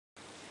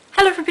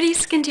Hello everybody,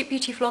 Skin Deep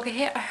Beauty Vlogger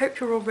here. I hope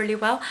you're all really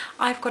well.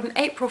 I've got an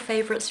April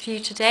favourites for you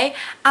today.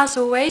 As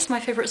always, my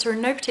favourites are in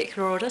no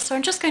particular order, so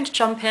I'm just going to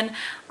jump in.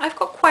 I've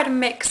got quite a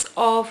mix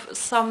of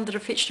some that are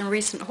featured in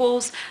recent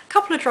hauls, a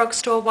couple of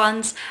drugstore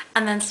ones,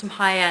 and then some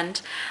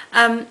high-end.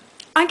 I'm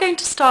going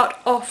to start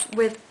off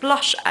with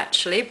blush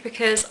actually,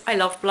 because I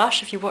love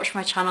blush. If you watch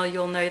my channel,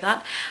 you'll know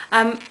that.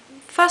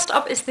 First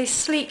up is the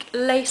Sleek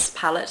Lace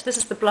palette. This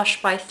is the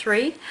Blush by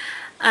 3.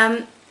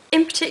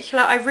 In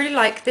particular, I really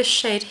like this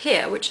shade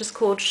here, which is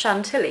called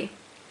Chantilly.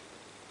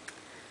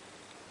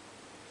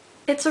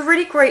 It's a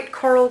really great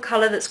coral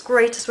colour that's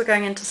great as we're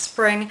going into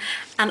spring,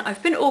 and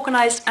I've been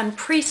organised and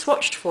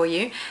pre-swatched for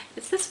you.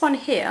 It's this one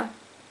here.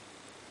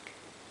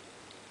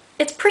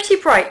 It's pretty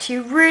bright.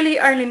 You really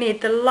only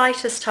need the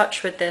lightest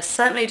touch with this.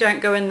 Certainly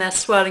don't go in there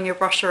swirling your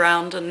brush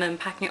around and then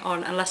packing it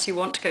on unless you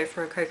want to go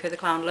for a Coco the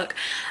Clown look.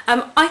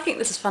 I think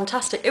this is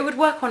fantastic. It would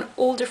work on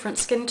all different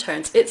skin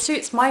tones. It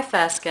suits my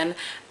fair skin,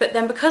 but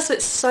then because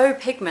it's so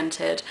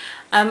pigmented,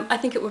 I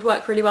think it would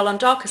work really well on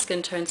darker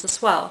skin tones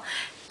as well.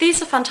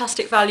 These are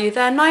fantastic value.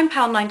 They're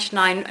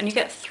 £9.99 and you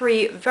get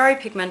 3 very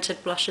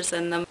pigmented blushes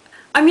in them.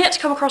 I'm yet to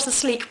come across a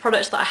sleek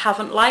product that I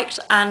haven't liked,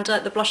 and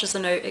the blushes are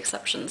no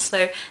exception,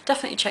 so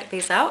definitely check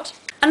these out.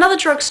 Another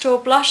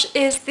drugstore blush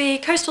is the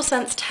Coastal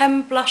Scents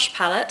 10 Blush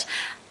Palette.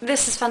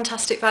 This is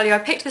fantastic value. I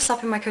picked this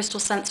up in my Coastal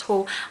Scents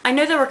haul. I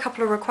know there were a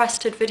couple of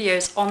requested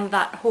videos on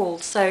that haul,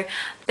 so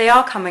they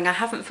are coming. I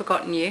haven't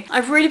forgotten you.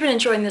 I've really been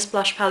enjoying this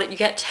blush palette. You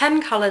get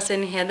 10 colours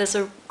in here. There's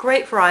a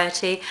great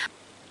variety.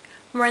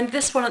 I'm wearing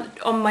this one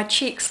on my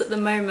cheeks at the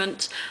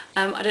moment.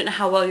 I don't know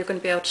how well you're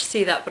going to be able to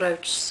see that, but I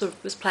just sort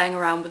of was playing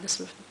around with this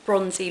sort of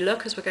bronzy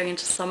look as we're going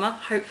into summer,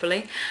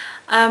 hopefully.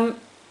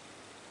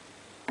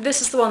 This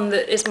is the one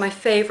that is my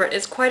favourite.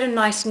 It's quite a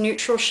nice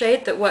neutral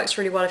shade that works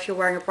really well if you're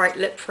wearing a bright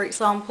lip, for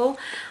example.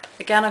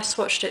 Again, I've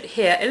swatched it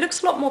here. It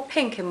looks a lot more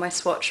pink in my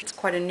swatch. It's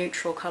quite a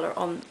neutral colour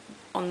on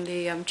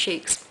the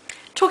cheeks.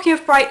 Talking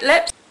of bright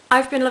lips,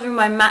 I've been loving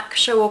my MAC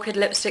Show Orchid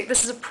lipstick.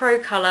 This is a pro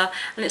colour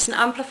and it's an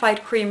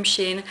amplified cream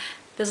sheen.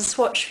 There's a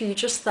swatch for you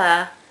just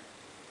there.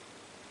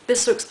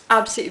 This looks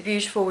absolutely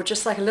beautiful with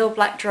just like a little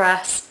black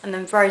dress and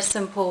then very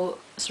simple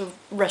sort of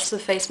rest of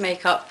the face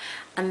makeup,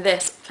 and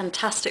this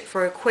fantastic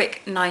for a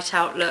quick night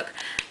out look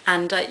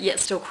and yet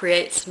still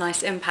creates a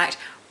nice impact.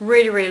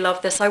 Really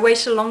love this. I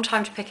waited a long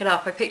time to pick it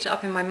up. I picked it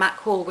up in my MAC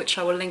haul, which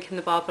I will link in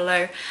the bar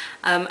below,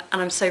 and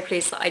I'm so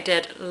pleased that I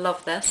did.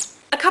 Love this.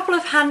 A couple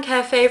of hand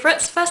care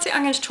favourites. Firstly,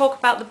 I'm going to talk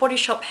about the Body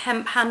Shop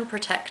Hemp Hand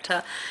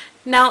Protector.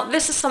 Now,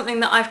 this is something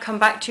that I've come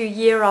back to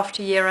year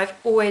after year. I've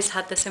always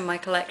had this in my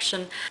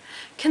collection.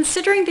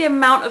 Considering the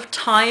amount of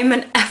time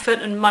and effort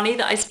and money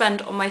that I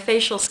spend on my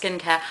facial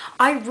skincare,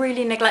 I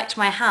really neglect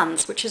my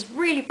hands, which is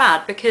really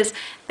bad because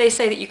they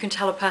say that you can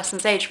tell a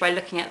person's age by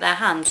looking at their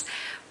hands.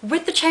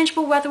 With the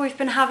changeable weather we've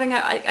been having,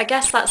 I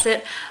guess that's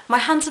it. My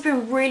hands have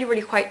been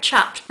really quite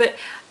chapped, but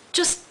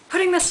just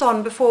putting this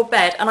on before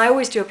bed, and I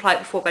always do apply it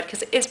before bed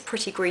because it is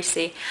pretty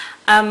greasy,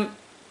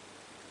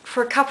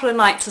 for a couple of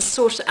nights has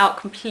sorted it out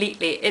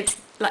completely. It's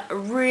like a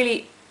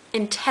really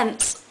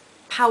intense,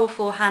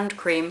 powerful hand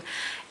cream.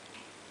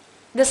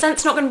 The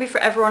scent's not going to be for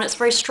everyone. It's a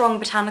very strong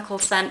botanical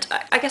scent.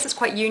 I guess it's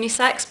quite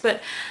unisex, but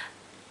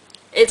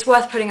it's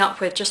worth putting up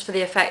with just for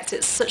the effect.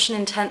 It's such an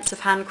intensive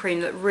hand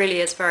cream that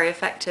really is very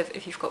effective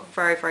if you've got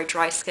very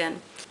dry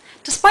skin.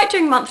 Despite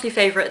doing monthly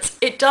favourites,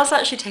 it does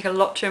actually take a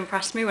lot to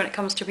impress me when it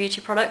comes to beauty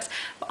products,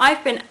 but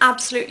I've been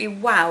absolutely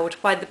wowed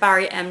by the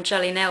Barry M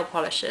Jelly Nail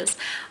Polishes.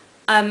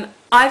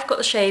 I've got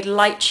the shade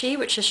Lychee,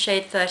 which is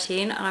shade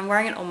 13, and I'm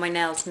wearing it on my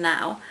nails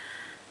now.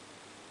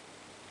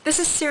 This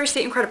is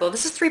seriously incredible.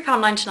 This is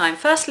 £3.99.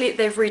 Firstly,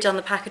 they've redone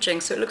the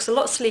packaging, so it looks a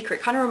lot sleeker.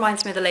 It kind of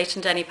reminds me of the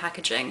Leighton Denny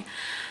packaging.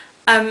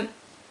 I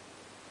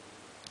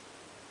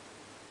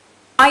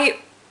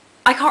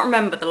can't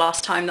remember the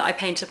last time that I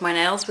painted my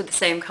nails with the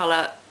same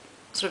colour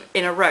sort of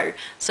in a row.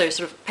 So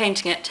sort of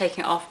painting it,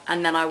 taking it off,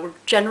 and then I would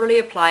generally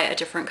apply a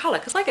different colour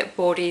because I get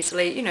bored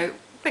easily, you know,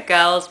 big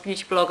girls,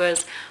 beauty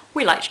bloggers,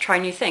 we like to try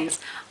new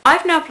things.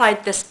 I've now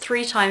applied this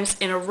 3 times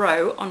in a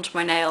row onto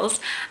my nails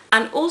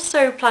and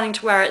also planning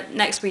to wear it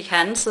next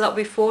weekend, so that'll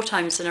be 4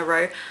 times in a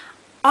row.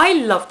 I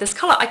love this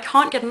colour. I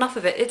can't get enough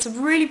of it. It's a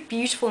really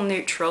beautiful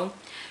neutral.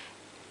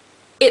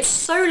 It's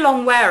so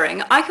long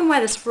wearing. I can wear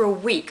this for a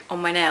week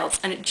on my nails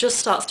and it just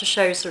starts to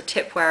show sort of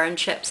tip wear and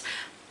chips.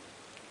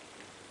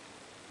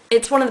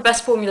 It's one of the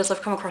best formulas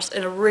I've come across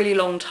in a really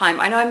long time.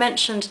 I know I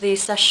mentioned the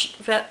Sesh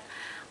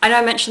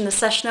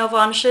nail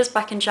varnishes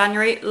back in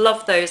January.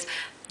 Love those.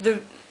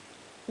 The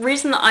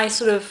reason that I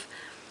still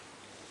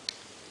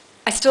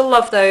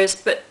love those,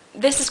 but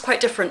this is quite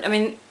different. I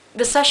mean,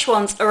 the Sesh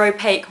ones are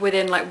opaque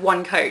within like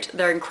 1 coat.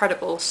 They're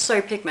incredible, so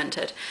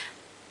pigmented.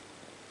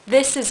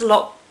 This is a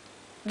lot.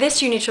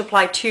 This you need to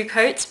apply 2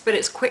 coats, but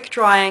it's quick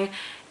drying.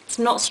 It's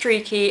not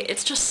streaky.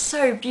 It's just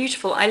so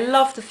beautiful. I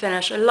love the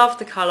finish. I love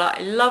the colour.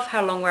 I love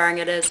how long wearing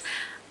it is.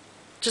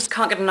 Just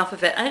can't get enough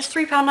of it. And it's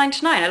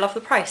 £3.99. I love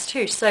the price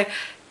too. So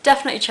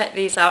definitely check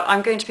these out.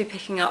 I'm going to be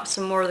picking up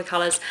some more of the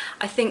colours.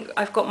 I think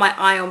I've got my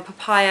eye on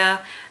papaya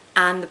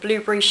and the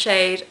blueberry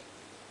shade.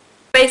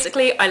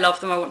 Basically, I love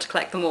them, I want to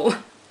collect them all.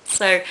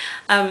 So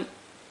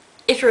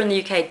if you're in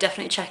the UK,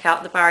 definitely check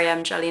out the Barry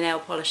M Jelly Nail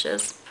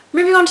Polishes.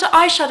 Moving on to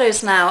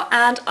eyeshadows now,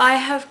 and I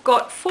have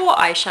got 4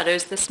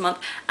 eyeshadows this month,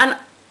 and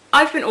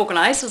I've been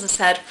organised, as I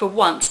said, for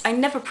once. I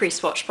never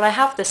pre-swatched, but I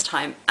have this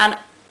time, and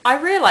I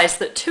realised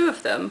that 2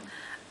 of them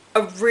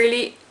are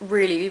really,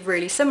 really,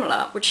 really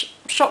similar, which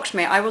shocked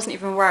me. I wasn't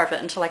even aware of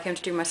it until I came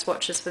to do my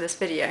swatches for this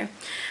video.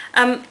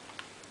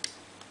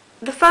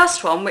 The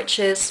first one, which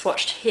is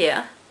swatched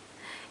here,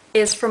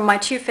 is from my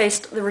Too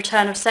Faced The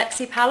Return of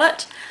Sexy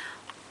palette,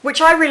 which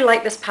I really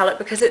like this palette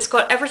because it's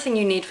got everything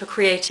you need for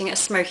creating a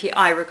smoky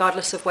eye,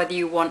 regardless of whether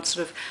you want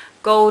sort of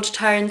gold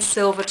tones,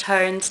 silver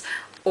tones,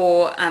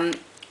 or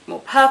more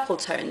purple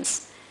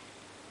tones.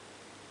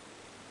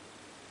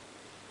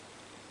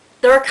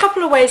 There are a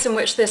couple of ways in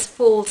which this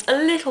falls a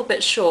little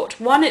bit short.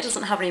 One, it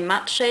doesn't have any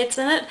matte shades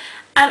in it,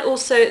 and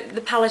also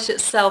the palette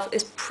itself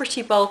is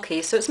pretty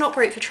bulky, so it's not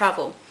great for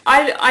travel.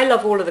 I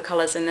love all of the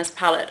colours in this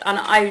palette, and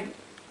I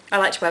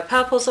like to wear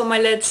purples on my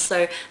lids,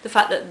 so the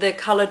fact that the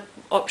coloured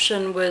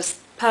option was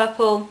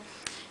purple,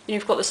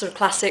 you've got the sort of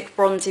classic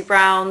bronzy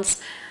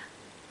browns,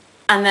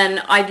 and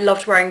then I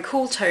loved wearing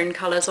cool tone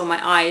colours on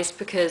my eyes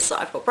because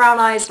I've got brown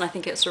eyes and I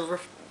think it sort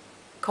of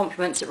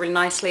complements it really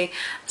nicely.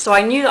 So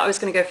I knew that I was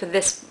going to go for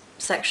this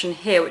section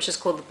here, which is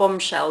called the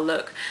Bombshell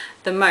look,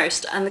 the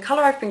most, and the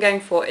colour I've been going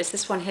for is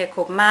this one here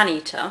called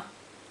Maneater.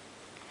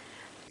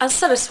 As I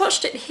said, I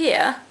swatched it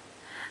here,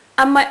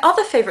 and my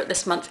other favourite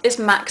this month is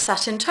MAC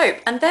Satin Taupe,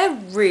 and they're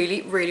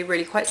really, really,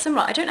 really quite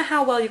similar. I don't know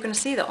how well you're going to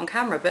see that on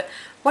camera, but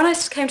when I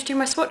came to do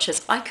my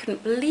swatches, I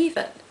couldn't believe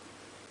it.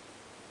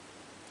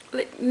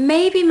 Like,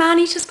 maybe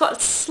Maneater's got a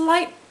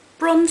slight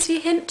bronzy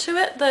hint to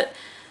it that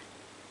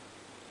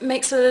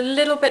makes it a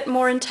little bit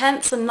more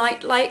intense and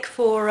night-like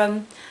for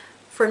a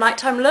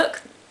nighttime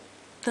look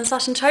than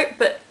Satin Taupe,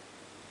 but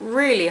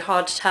really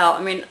hard to tell.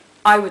 I mean,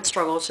 I would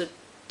struggle to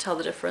tell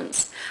the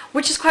difference,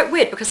 which is quite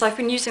weird because I've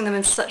been using them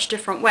in such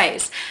different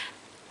ways.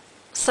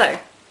 So,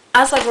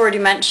 as I've already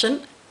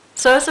mentioned,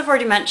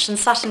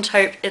 Satin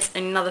Taupe is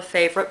another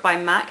favourite by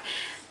MAC.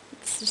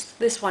 It's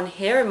this one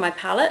here in my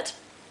palette.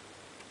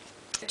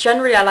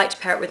 Generally, I like to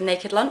pair it with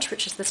Naked Lunch,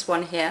 which is this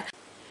one here.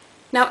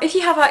 Now, if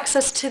you have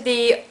access to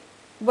the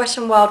Wet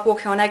n Wild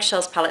Walking on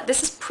Eggshells palette,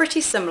 this is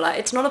pretty similar.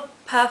 It's not a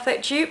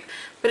perfect dupe,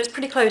 but it's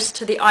pretty close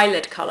to the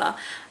eyelid colour,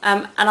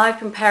 and I've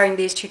been pairing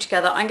these two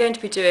together. I'm going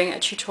to be doing a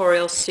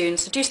tutorial soon,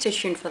 so do stay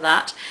tuned for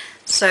that.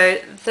 So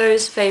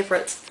those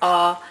favourites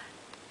are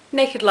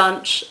Naked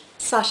Lunch,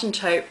 Satin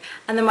Taupe,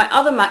 and then my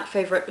other MAC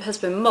favourite has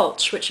been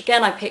Mulch, which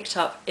again I picked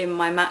up in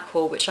my MAC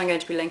haul, which I'm going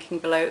to be linking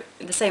below,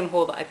 the same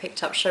haul that I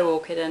picked up Show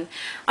Orchid in.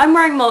 I'm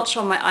wearing Mulch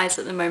on my eyes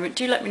at the moment.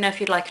 Do let me know if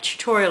you'd like a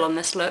tutorial on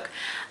this look.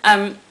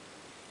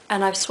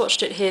 And I've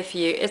swatched it here for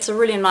you. It's a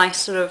really nice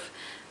sort of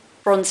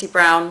bronzy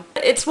brown.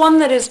 It's one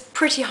that is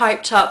pretty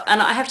hyped up,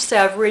 and I have to say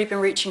I've really been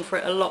reaching for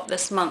it a lot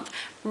this month.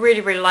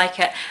 Really, really like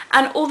it.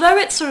 And although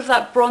it's sort of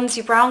that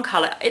bronzy brown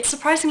colour, it's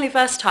surprisingly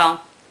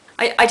versatile.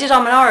 I did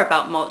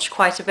about Mulch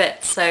quite a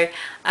bit, so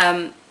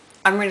I'm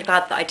really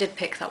glad that I did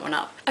pick that one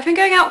up. I've been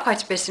going out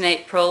quite a bit in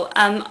April,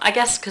 I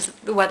guess because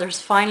the weather has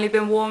finally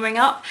been warming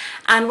up,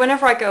 and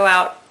whenever I go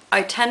out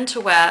I tend to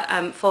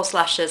wear false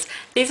lashes.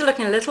 These are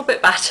looking a little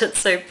bit battered,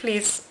 so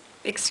please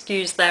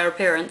excuse their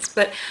appearance,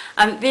 but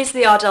these are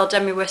the Ardell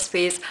Demi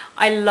Wispies.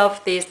 I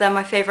love these, they're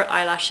my favourite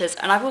eyelashes,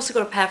 and I've also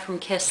got a pair from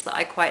Kiss that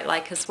I quite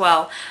like as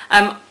well.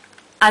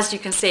 As you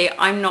can see,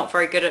 I'm not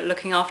very good at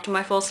looking after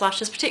my false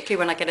lashes, particularly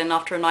when I get in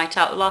after a night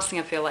out. The last thing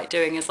I feel like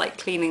doing is like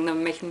cleaning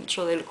them, making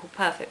sure they look all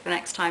perfect for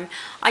next time.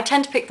 I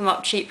tend to pick them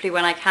up cheaply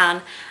when I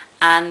can,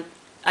 and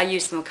I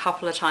use them a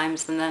couple of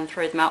times and then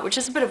throw them out, which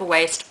is a bit of a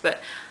waste,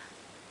 but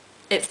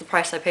it's the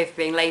price I pay for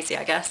being lazy,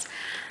 I guess.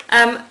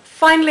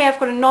 Finally, I've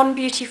got a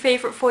non-beauty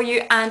favourite for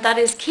you, and that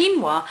is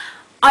quinoa.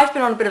 I've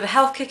been on a bit of a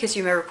health kick, as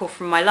you may recall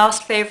from my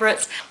last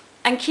favourites,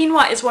 and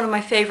quinoa is one of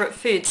my favourite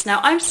foods. Now,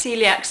 I'm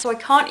celiac, so I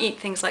can't eat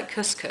things like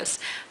couscous,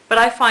 but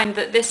I find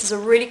that this is a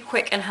really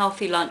quick and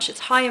healthy lunch.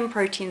 It's high in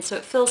protein, so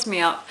it fills me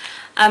up.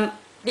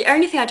 The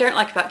only thing I don't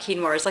like about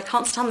quinoa is I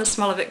can't stand the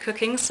smell of it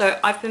cooking, so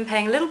I've been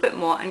paying a little bit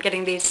more and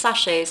getting these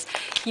sachets.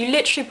 You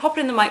literally pop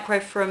it in the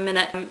microwave for a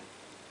minute.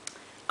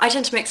 I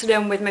tend to mix it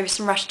in with maybe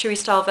some ratatouille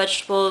style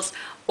vegetables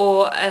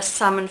or a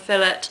salmon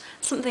fillet,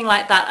 something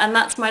like that, and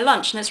that's my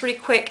lunch, and it's really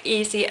quick,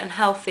 easy and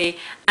healthy,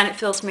 and it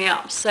fills me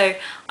up. So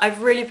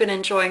I've really been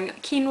enjoying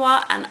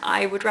quinoa, and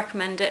I would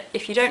recommend it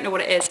if you don't know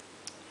what it is.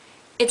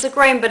 It's a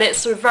grain, but it's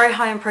sort of very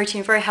high in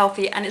protein, very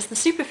healthy, and it's the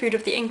superfood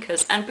of the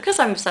Incas, and because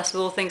I'm obsessed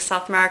with all things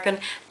South American,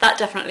 that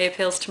definitely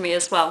appeals to me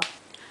as well.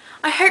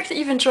 I hope that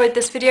you've enjoyed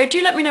this video.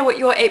 Do let me know what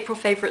your April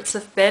favourites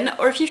have been,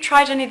 or if you've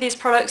tried any of these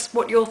products,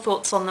 what your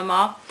thoughts on them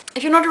are.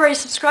 If you're not already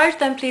subscribed,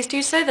 then please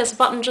do so. There's a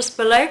button just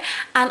below,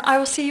 and I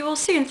will see you all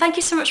soon. Thank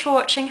you so much for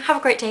watching. Have a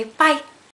great day. Bye!